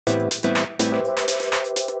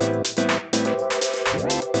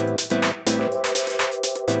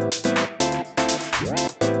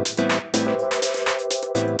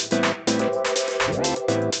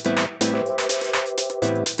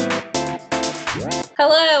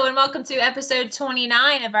Hello, and welcome to episode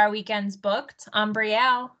 29 of our Weekends Booked. I'm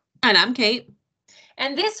Brielle. And I'm Kate.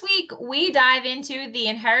 And this week, we dive into The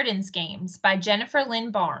Inheritance Games by Jennifer Lynn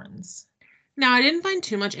Barnes. Now, I didn't find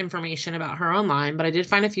too much information about her online, but I did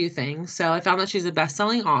find a few things. So I found that she's a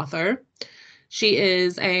best-selling author. She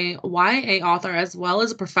is a YA author as well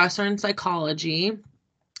as a professor in psychology,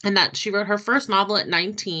 and that she wrote her first novel at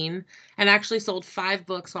 19 and actually sold 5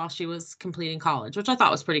 books while she was completing college, which I thought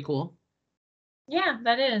was pretty cool. Yeah,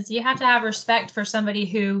 that is. You have to have respect for somebody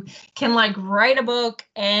who can write a book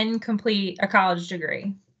and complete a college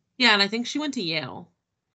degree. Yeah, and I think she went to Yale.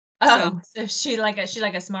 Oh, so she like a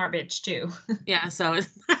smart bitch too. Yeah, so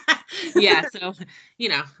yeah, so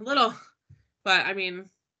a little, but I mean,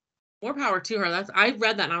 more power to her. I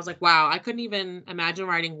read that and I was like, wow, I couldn't even imagine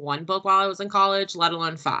writing 1 book while I was in college, let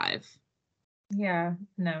alone 5. Yeah,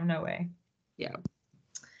 no way. Yeah.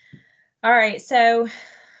 All right, so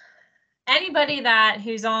anybody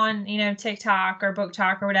who's on, TikTok or Book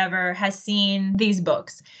Talk or whatever has seen these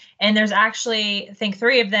books. And there's actually, I think,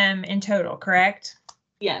 3 of them in total, correct?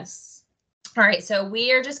 Yes. All right, so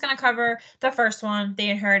we are just going to cover the first one, The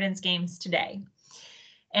Inheritance Games, today.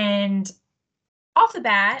 And off the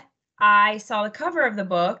bat, I saw the cover of the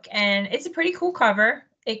book, and it's a pretty cool cover.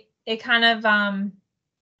 It kind of,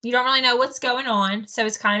 you don't really know what's going on, so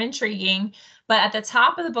it's kind of intriguing. But at the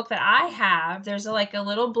top of the book that I have, there's a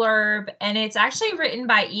little blurb, and it's actually written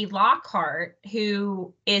by E. Lockhart,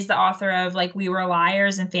 who is the author of We Were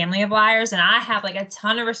Liars and Family of Liars, and I have a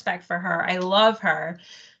ton of respect for her. I love her.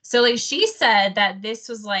 So she said that this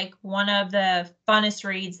was one of the funnest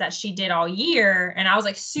reads that she did all year, and I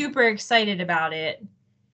was super excited about it.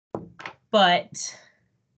 But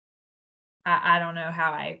I don't know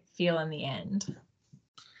how I feel in the end.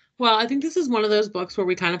 Well, I think this is one of those books where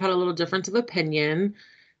we kind of had a little difference of opinion.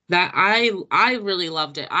 That I really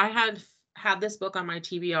loved it. I had this book on my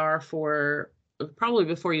TBR for probably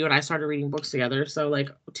before you and I started reading books together, so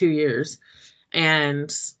 2 years.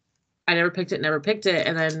 And I never picked it.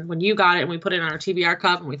 And then when you got it and we put it in our TBR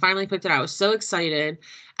cup and we finally picked it, I was so excited.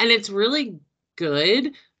 And it's really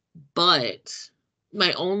good, but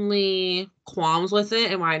my only qualms with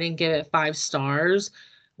it and why I didn't give it 5 stars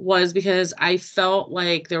was because I felt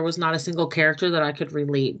like there was not a single character that I could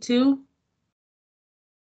relate to.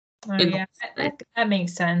 Oh, yeah, that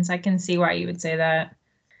makes sense. I can see why you would say that.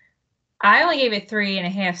 I only gave it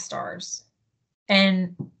 3.5 stars.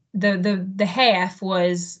 And the half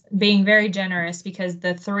was being very generous because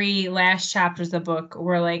the 3 last chapters of the book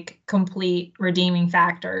were complete redeeming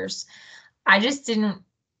factors. I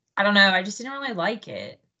don't know, I just didn't really like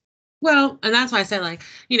it. Well, and that's why I said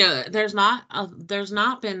there's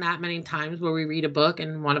not been that many times where we read a book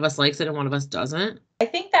and one of us likes it and one of us doesn't. I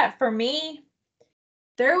think that for me,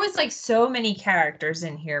 there was so many characters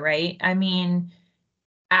in here, right? I mean,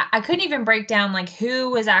 I couldn't even break down who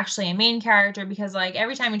was actually a main character because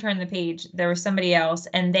every time you turn the page, there was somebody else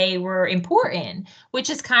and they were important, which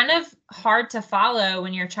is kind of hard to follow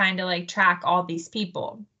when you're trying to track all these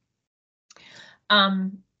people.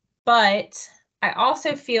 But I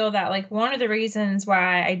also feel that one of the reasons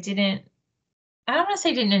why I don't want to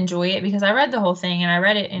say didn't enjoy it because I read the whole thing and I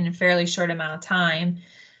read it in a fairly short amount of time.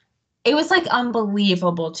 It was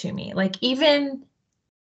unbelievable to me. Even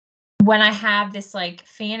when I have this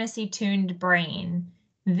fantasy tuned brain,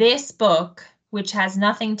 this book, which has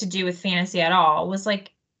nothing to do with fantasy at all, was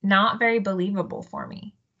not very believable for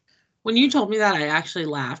me. When you told me that, I actually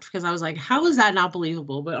laughed because I was like, how is that not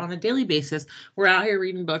believable? But on a daily basis, we're out here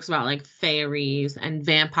reading books about fairies and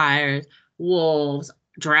vampires, wolves,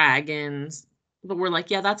 dragons. But we're like,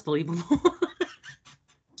 yeah, that's believable.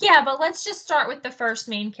 Yeah, but let's just start with the first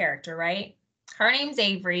main character, right? Her name's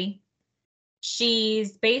Avery.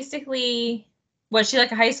 She's basically, she's a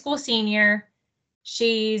high school senior.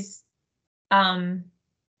 She's in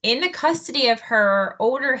the custody of her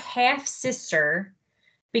older half sister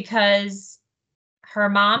because her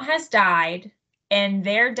mom has died and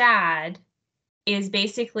their dad is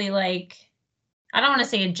basically I don't want to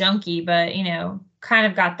say a junkie, but kind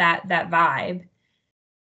of got that vibe.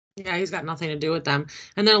 Yeah, he's got nothing to do with them.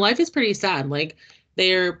 And their life is pretty sad.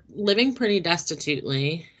 They're living pretty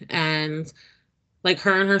destitutely, and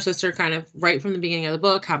her and her sister kind of right from the beginning of the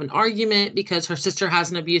book have an argument because her sister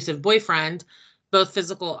has an abusive boyfriend, both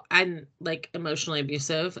physical and emotionally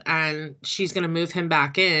abusive, and she's going to move him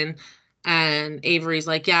back in. And Avery's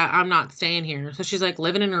like, yeah, I'm not staying here. So she's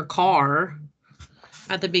living in her car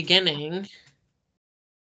at the beginning.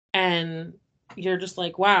 And you're just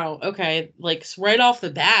like, wow, okay, right off the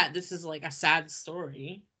bat, this is a sad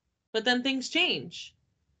story. But then things change.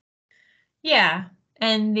 Yeah,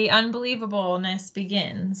 and the unbelievableness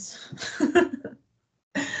begins.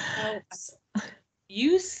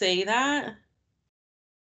 You say that,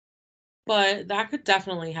 but that could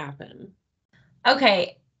definitely happen.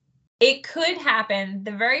 Okay, it could happen.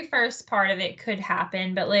 The very first part of it could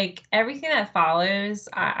happen, but like everything that follows,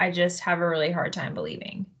 I just have a really hard time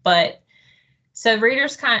believing. But so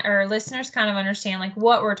listeners kind of understand like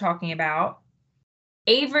what we're talking about.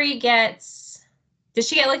 Avery did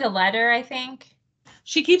she get like a letter, I think?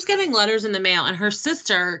 She keeps getting letters in the mail, and her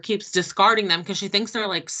sister keeps discarding them because she thinks they're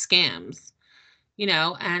like scams,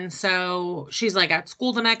 and so she's like at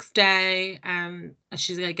school the next day, and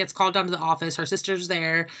she's like gets called down to the office. Her sister's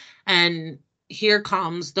there, and here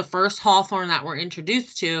comes the first Hawthorne that we're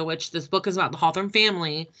introduced to, which this book is about the Hawthorne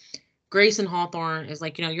family. Grayson Hawthorne is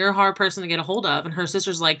like, you're a hard person to get a hold of. And her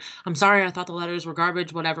sister's like, I'm sorry, I thought the letters were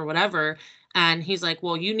garbage, whatever, whatever. And he's like,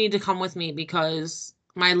 well, you need to come with me because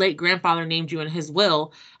my late grandfather named you in his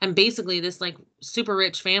will. And basically this like super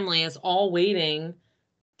rich family is all waiting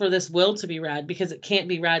for this will to be read because it can't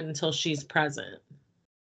be read until she's present.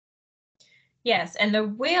 Yes, and the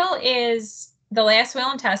will is the last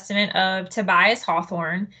will and testament of Tobias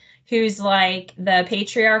Hawthorne, who's like the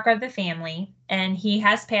patriarch of the family, and he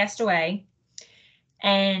has passed away.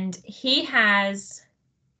 And he has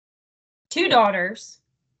 2 daughters,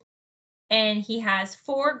 and he has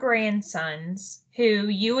 4 grandsons who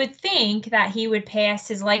you would think that he would pass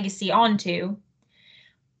his legacy on to.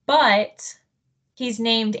 But he's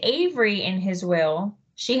named Avery in his will.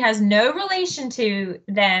 She has no relation to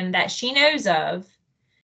them that she knows of.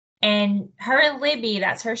 And her and Libby,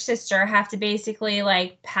 that's her sister, have to basically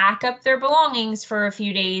like pack up their belongings for a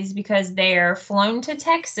few days because they're flown to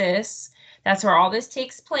Texas. That's where all this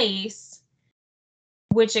takes place,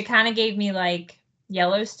 which it kind of gave me like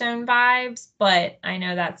Yellowstone vibes, but I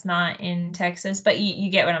know that's not in Texas, but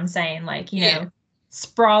you get what I'm saying. Like,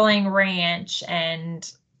 sprawling ranch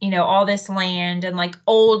and, all this land and like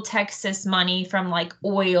old Texas money from like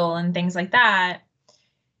oil and things like that.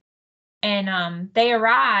 And they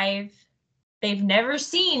arrive. They've never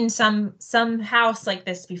seen some house like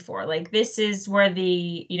this before. Like this is where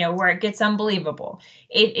where it gets unbelievable.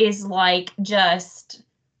 It is like just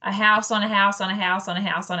a house on a house on a house on a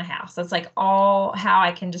house on a house. That's like all how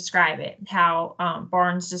I can describe it. How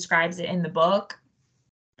Barnes describes it in the book.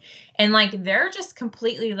 And like they're just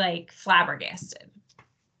completely like flabbergasted.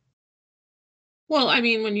 Well, I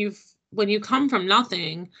mean, when you come from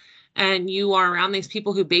nothing and you are around these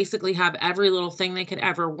people who basically have every little thing they could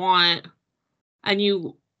ever want, and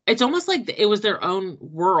it's almost like it was their own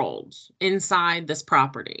world inside this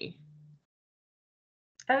property.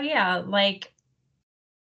 Oh yeah, like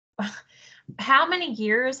how many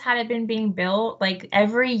years had it been being built? Like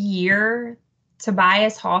every year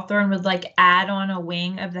Tobias Hawthorne would like add on a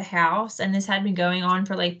wing of the house, and this had been going on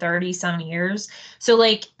for like 30 some years. So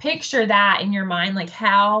like picture that in your mind, like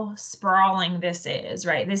how sprawling this is,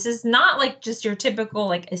 right? This is not like just your typical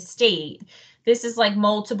like estate. This is like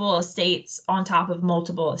multiple estates on top of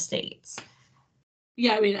multiple estates.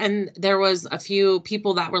 Yeah, I mean, and there was a few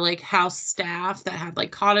people that were like house staff that had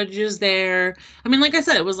like cottages there. I mean, like I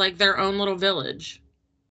said, it was like their own little village.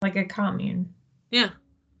 Like a commune. Yeah.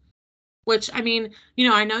 Which, I mean,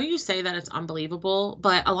 I know you say that it's unbelievable,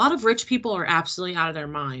 but a lot of rich people are absolutely out of their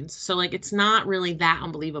minds. So, like, it's not really that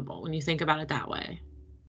unbelievable when you think about it that way.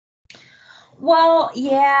 Well,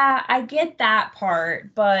 yeah, I get that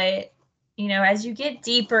part, but, as you get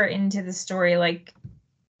deeper into the story, like,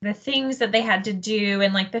 the things that they had to do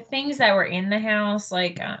and, like, the things that were in the house,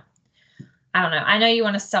 like, I don't know. I know you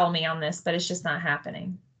want to sell me on this, but it's just not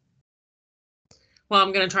happening. Well,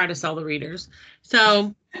 I'm going to try to sell the readers.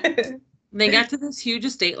 So... They get to this huge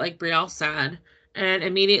estate, like Brielle said, and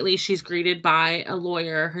immediately she's greeted by a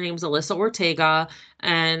lawyer. Her name's Alyssa Ortega,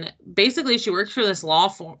 and basically she works for this law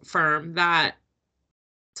firm that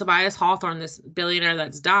Tobias Hawthorne, this billionaire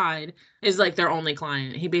that's died, is like their only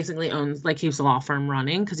client. He basically owns, like, keeps the law firm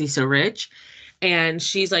running because he's so rich, and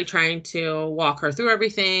she's like trying to walk her through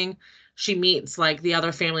everything. She meets like the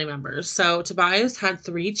other family members. So Tobias had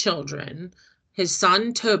 3 children. His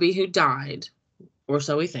son Toby, who died, or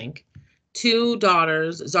so we think. 2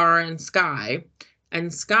 daughters, Zara and Sky.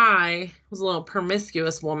 And Sky was a little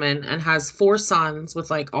promiscuous woman and has 4 sons with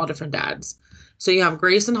like all different dads. So you have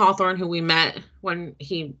Grayson Hawthorne, who we met when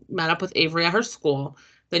he met up with Avery at her school.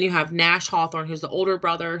 Then you have Nash Hawthorne, who's the older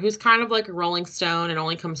brother, who's kind of like a Rolling Stone and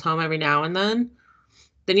only comes home every now and then.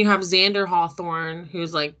 Then you have Xander Hawthorne,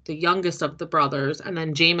 who's like the youngest of the brothers. And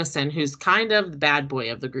then Jameson, who's kind of the bad boy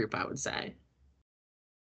of the group, I would say.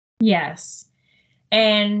 Yes.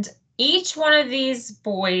 And each one of these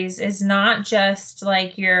boys is not just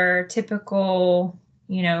like your typical,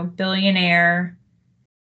 billionaire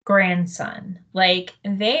grandson. Like,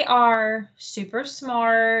 they are super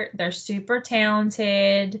smart, they're super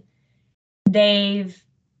talented. They've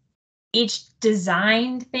each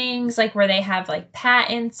designed things like where they have like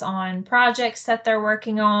patents on projects that they're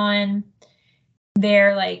working on.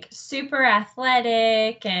 They're like super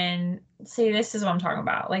athletic, and see, this is what I'm talking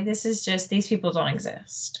about. Like, this is just, these people don't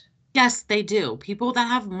exist. Yes, they do. People that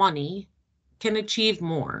have money can achieve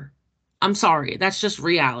more. I'm sorry, that's just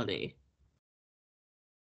reality.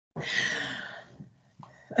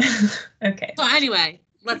 Okay. So anyway,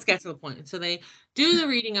 let's get to the point. So they do the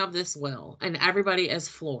reading of this will, and everybody is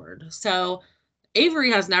floored. So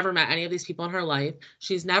Avery has never met any of these people in her life.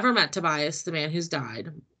 She's never met Tobias, the man who's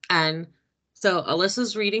died. And so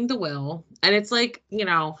Alyssa's reading the will, and it's like,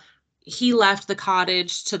 he left the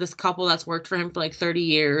cottage to this couple that's worked for him for like 30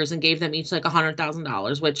 years and gave them each like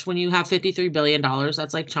 $100,000, which when you have $53 billion,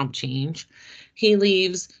 that's like chump change. He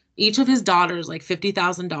leaves each of his daughters like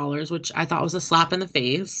 $50,000, which I thought was a slap in the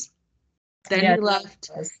face. Then Yeah. he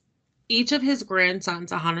left each of his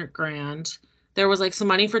grandsons 100 grand. There was like some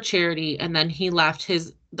money for charity, and then he left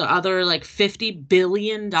the other like $50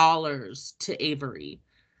 billion to Avery.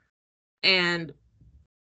 And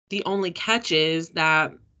the only catch is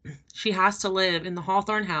that she has to live in the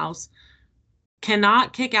Hawthorne house,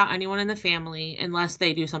 cannot kick out anyone in the family unless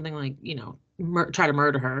they do something like, try to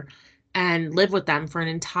murder her, and live with them for an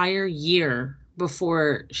entire year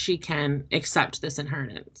before she can accept this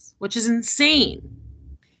inheritance, which is insane.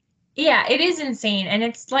 Yeah, it is insane. And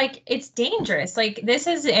it's like, it's dangerous. Like, this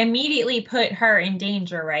has immediately put her in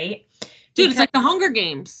danger, right? Dude, it's like the Hunger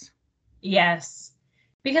Games. Yes.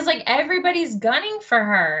 Because like everybody's gunning for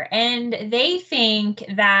her, and they think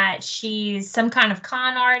that she's some kind of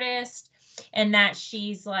con artist, and that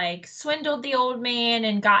she's like swindled the old man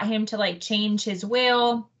and got him to like change his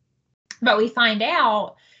will. But we find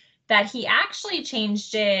out that he actually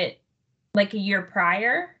changed it like a year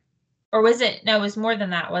prior. Or was it? No, it was more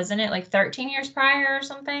than that, wasn't it? Like 13 years prior or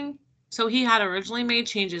something? So he had originally made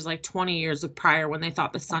changes like 20 years prior when they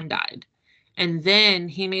thought the son died. And then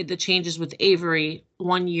he made the changes with Avery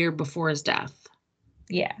 1 year before his death.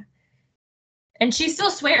 Yeah. And she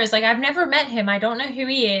still swears, like, I've never met him. I don't know who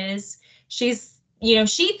he is. She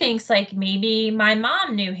thinks like maybe my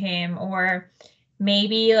mom knew him, or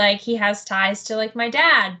maybe like he has ties to like my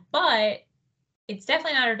dad, but it's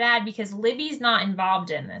definitely not her dad because Libby's not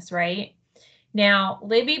involved in this, right? Now,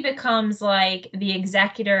 Libby becomes like the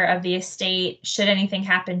executor of the estate should anything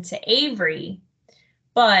happen to Avery,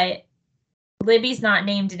 but Libby's not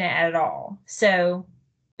named in it at all. So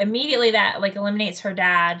immediately that like eliminates her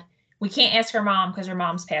dad. We can't ask her mom because her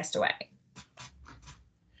mom's passed away.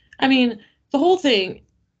 I mean, the whole thing,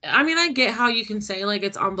 I get how you can say like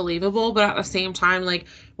it's unbelievable, but at the same time, like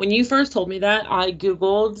when you first told me that, I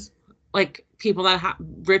Googled like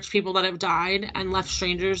rich people that have died and left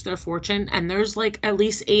strangers their fortune, and there's like at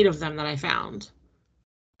least 8 of them that I found.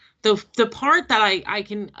 The part that I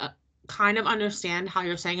can kind of understand how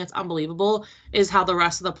you're saying it's unbelievable is how the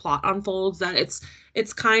rest of the plot unfolds. That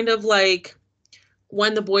it's kind of like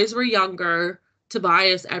when the boys were younger,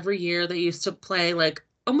 Tobias every year they used to play like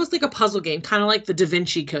almost like a puzzle game, kind of like the Da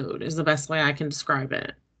Vinci Code is the best way I can describe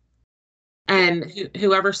it. And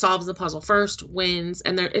whoever solves the puzzle first wins.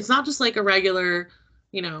 And it's not just like a regular,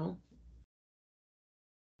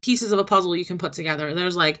 pieces of a puzzle you can put together.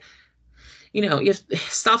 There's like, you have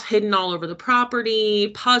stuff hidden all over the property,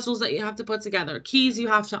 puzzles that you have to put together, keys you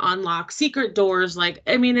have to unlock, secret doors. Like,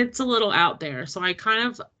 it's a little out there. So I kind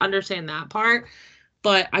of understand that part.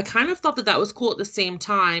 But I kind of thought that was cool at the same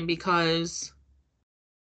time because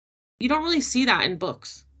you don't really see that in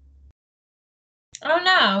books. Oh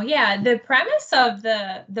no, yeah. The premise of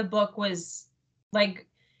the book was like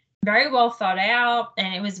very well thought out,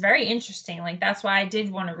 and it was very interesting. Like, that's why I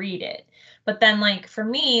did want to read it. But then like for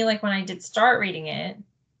me, like when I did start reading it,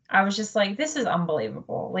 I was just like, this is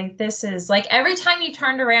unbelievable. Like, this is like every time you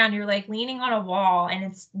turned around, you're like leaning on a wall, and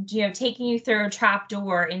it's taking you through a trap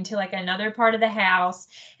door into like another part of the house.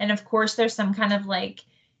 And of course there's some kind of like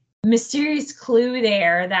mysterious clue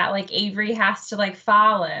there that like Avery has to like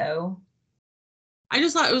follow. I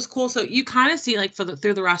just thought it was cool. So you kind of see like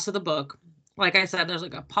through the rest of the book, like I said, there's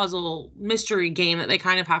like a puzzle mystery game that they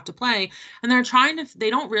kind of have to play, and they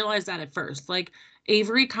don't realize that at first. Like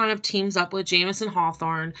Avery kind of teams up with Jameson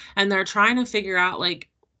Hawthorne, and they're trying to figure out like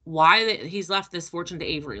why he's left this fortune to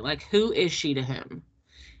Avery. Like, who is she to him?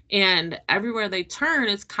 And everywhere they turn,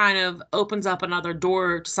 it's kind of opens up another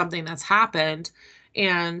door to something that's happened.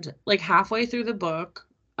 And like halfway through the book,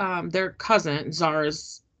 their cousin,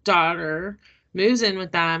 Zara's daughter, moves in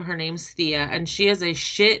with them. Her name's Thea, and she is a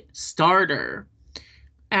shit starter.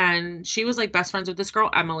 And she was like best friends with this girl,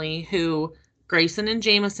 Emily, who Grayson and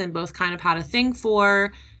Jameson both kind of had a thing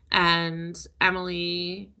for. And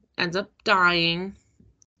Emily ends up dying.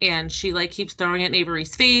 And she like keeps throwing it in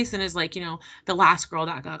Avery's face and is like, the last girl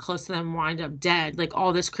that got close to them wind up dead, like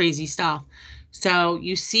all this crazy stuff. So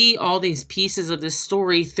you see all these pieces of this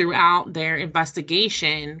story throughout their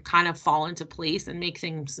investigation kind of fall into place and make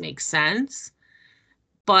things make sense.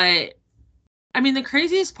 But I mean, the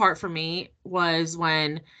craziest part for me was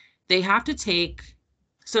when they have to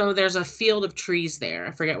so there's a field of trees there.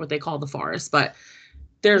 I forget what they call the forest, but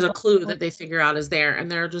there's a clue that they figure out is there. And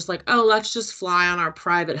they're just like, oh, let's just fly on our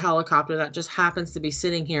private helicopter that just happens to be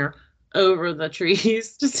sitting here over the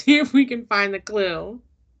trees to see if we can find the clue.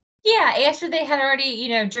 Yeah, after they had already,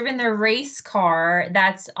 driven their race car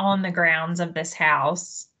that's on the grounds of this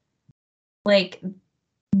house. Like,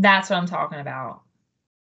 that's what I'm talking about.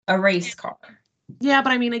 A race car. Yeah,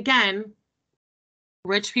 but I mean, again,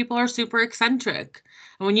 rich people are super eccentric.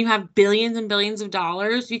 And when you have billions and billions of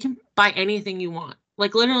dollars, you can buy anything you want.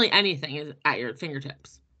 Like, literally anything is at your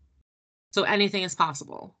fingertips. So anything is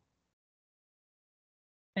possible.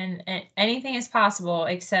 And anything is possible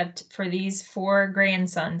except for these 4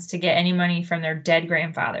 grandsons to get any money from their dead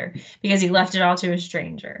grandfather because he left it all to a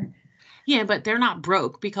stranger. Yeah, but they're not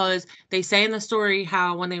broke because they say in the story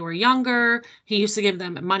how when they were younger, he used to give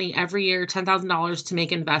them money every year, $10,000 to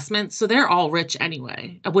make investments. So they're all rich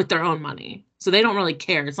anyway with their own money. So they don't really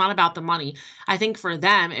care. It's not about the money. I think for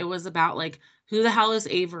them, it was about like, who the hell is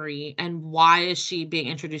Avery and why is she being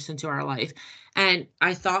introduced into our life? And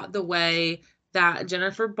I thought the way that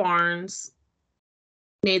Jennifer Barnes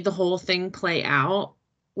made the whole thing play out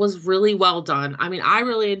was really well done. I mean, I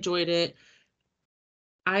really enjoyed it.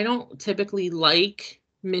 I don't typically like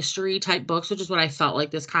mystery type books, which is what I felt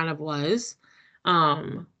like this kind of was.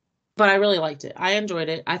 But I really liked it. I enjoyed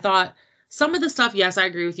it. I thought some of the stuff, yes, I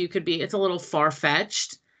agree with you, it's a little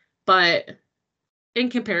far-fetched, but in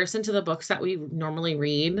comparison to the books that we normally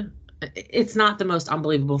read, it's not the most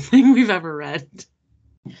unbelievable thing we've ever read.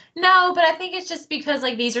 No, but I think it's just because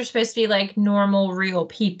like these are supposed to be like normal, real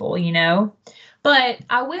people, But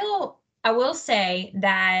I will say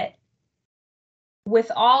that with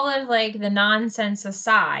all of like the nonsense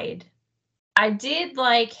aside, I did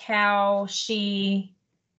like how she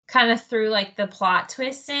kind of threw like the plot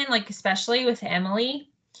twists in, like especially with Emily.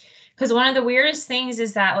 Because one of the weirdest things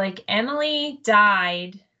is that like Emily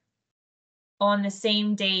died on the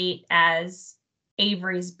same date as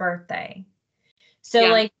Avery's birthday. So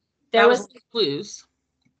Yeah, like there was clues.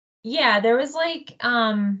 Yeah, there was like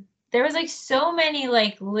so many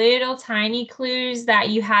like little tiny clues that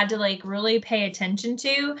you had to like really pay attention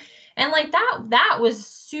to. And like that was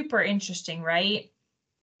super interesting, right?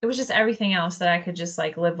 It was just everything else that I could just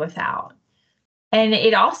like live without. And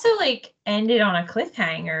it also like ended on a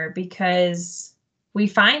cliffhanger because we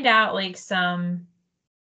find out like some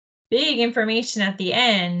big information at the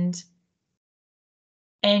end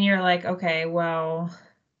and you're like, okay, well,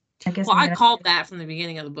 I guess I called that from the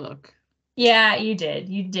beginning of the book. Yeah, you did.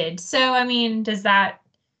 You did. So, I mean, did that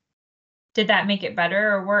make it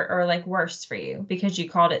better or like worse for you because you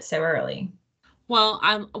called it so early?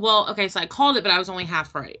 Okay, so I called it, but I was only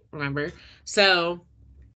half right, remember? So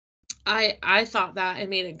I thought that it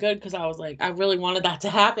made it good because I was like, I really wanted that to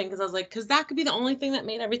happen because I was like, because that could be the only thing that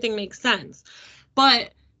made everything make sense.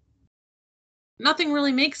 But nothing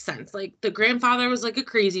really makes sense. Like the grandfather was like a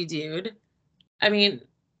crazy dude. I mean,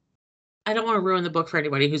 I don't want to ruin the book for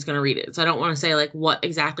anybody who's going to read it. So I don't want to say like what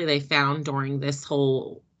exactly they found during this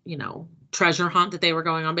whole, treasure hunt that they were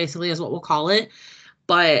going on, basically, is what we'll call it.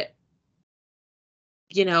 But,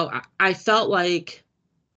 I felt like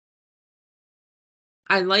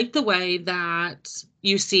I like the way that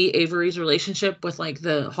you see Avery's relationship with like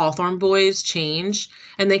the Hawthorne boys change.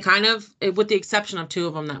 And they kind of, with the exception of 2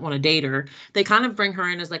 of them that want to date her, they kind of bring her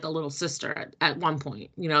in as like a little sister at one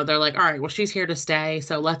point. They're like, all right, well, she's here to stay.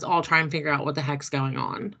 So let's all try and figure out what the heck's going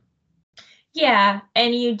on. Yeah,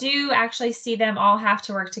 and you do actually see them all have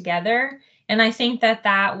to work together. And I think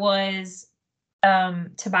that was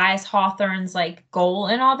Tobias Hawthorne's like goal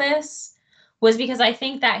in all this was because I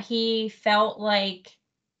think that he felt like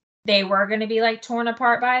they were going to be like torn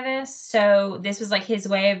apart by this. So this was like his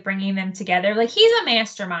way of bringing them together. Like he's a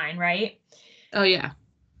mastermind, right? Oh, yeah.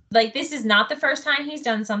 Like this is not the first time he's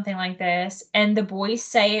done something like this. And the boys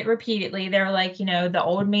say it repeatedly. They're like, the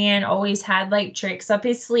old man always had like tricks up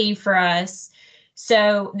his sleeve for us.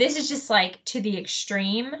 So this is just like to the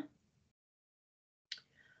extreme.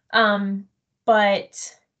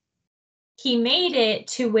 But he made it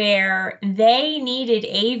to where they needed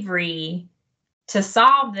Avery to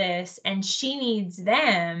solve this and she needs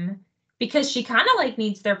them because she kind of like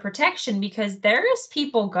needs their protection, because there's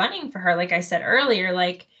people gunning for her. Like I said earlier,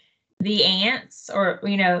 like the aunts, or,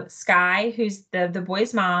 you know, Sky, who's the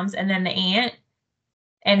boys' moms, and then the aunt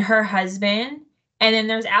and her husband. And then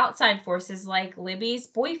there's outside forces like Libby's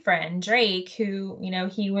boyfriend, Drake, who, you know,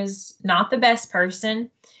 he was not the best person.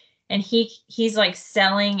 And he's like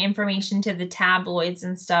selling information to the tabloids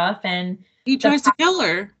and stuff. And he tries to kill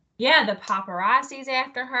her. Yeah, the paparazzi's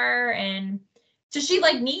after her. And so she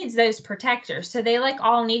like needs those protectors. So they like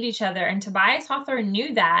all need each other. And Tobias Hawthorne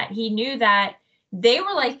knew that. He knew that they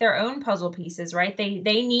were like their own puzzle pieces, right? They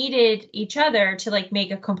needed each other to like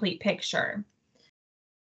make a complete picture.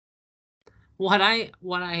 What I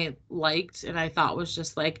liked, and I thought was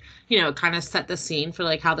just like, you know, kind of set the scene for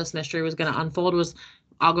like how this mystery was going to unfold, was,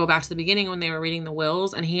 I'll go back to the beginning when they were reading the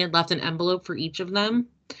wills, and he had left an envelope for each of them,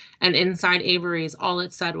 and inside Avery's, all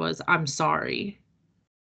it said was, "I'm sorry."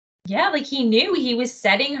 Yeah, like he knew he was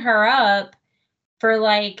setting her up for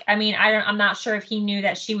like, I mean, I'm not sure if he knew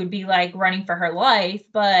that she would be like running for her life,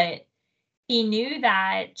 but he knew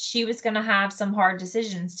that she was going to have some hard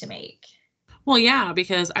decisions to make. Well, yeah,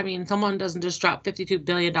 because I mean, someone doesn't just drop $52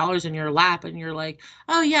 billion in your lap and you're like,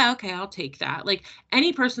 oh, yeah, okay, I'll take that. Like,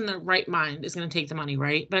 any person in their right mind is going to take the money,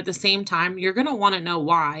 right? But at the same time, you're going to want to know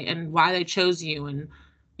why and why they chose you. And,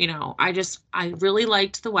 you know, I really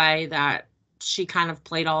liked the way that she kind of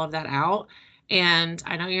played all of that out. And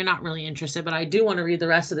I know you're not really interested, but I do want to read the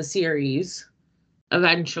rest of the series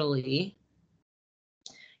eventually.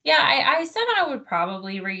 Yeah, I said I would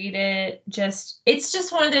probably read it. It's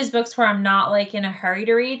just one of those books where I'm not like in a hurry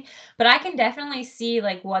to read, but I can definitely see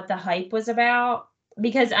like what the hype was about,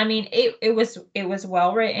 because I mean it was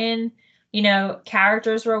well written, you know,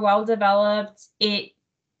 characters were well developed. It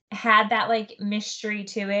had that like mystery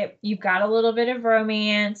to it. You've got a little bit of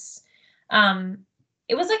romance.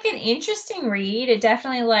 It was like an interesting read. It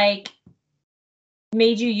definitely like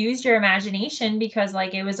made you use your imagination, because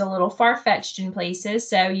like it was a little far-fetched in places,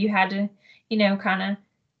 so you had to, you know, kind of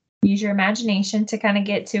use your imagination to kind of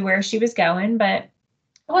get to where she was going. But it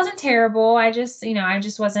wasn't terrible. I just, you know, I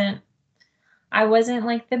wasn't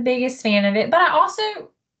like the biggest fan of it. But I also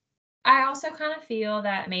kind of feel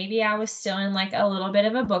that maybe I was still in like a little bit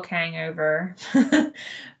of a book hangover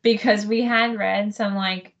because we had read some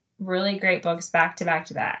like really great books back to back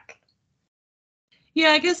to back.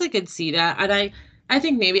 Yeah, I guess I could see that. And I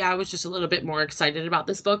think maybe I was just a little bit more excited about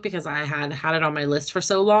this book because I had it on my list for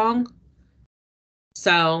so long.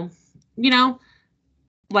 So, you know,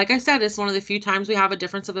 like I said, it's one of the few times we have a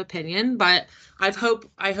difference of opinion, but I hope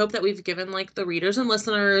that we've given like the readers and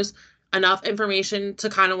listeners enough information to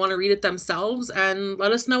kind of want to read it themselves and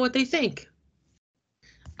let us know what they think.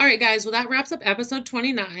 All right, guys. Well, that wraps up episode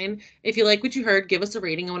 29. If you like what you heard, give us a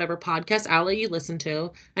rating on whatever podcast outlet you listen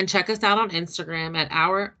to, and check us out on Instagram at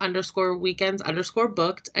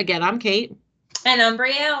our_weekends_booked. Again, I'm Kate. And I'm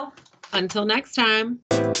Brielle. Until next time.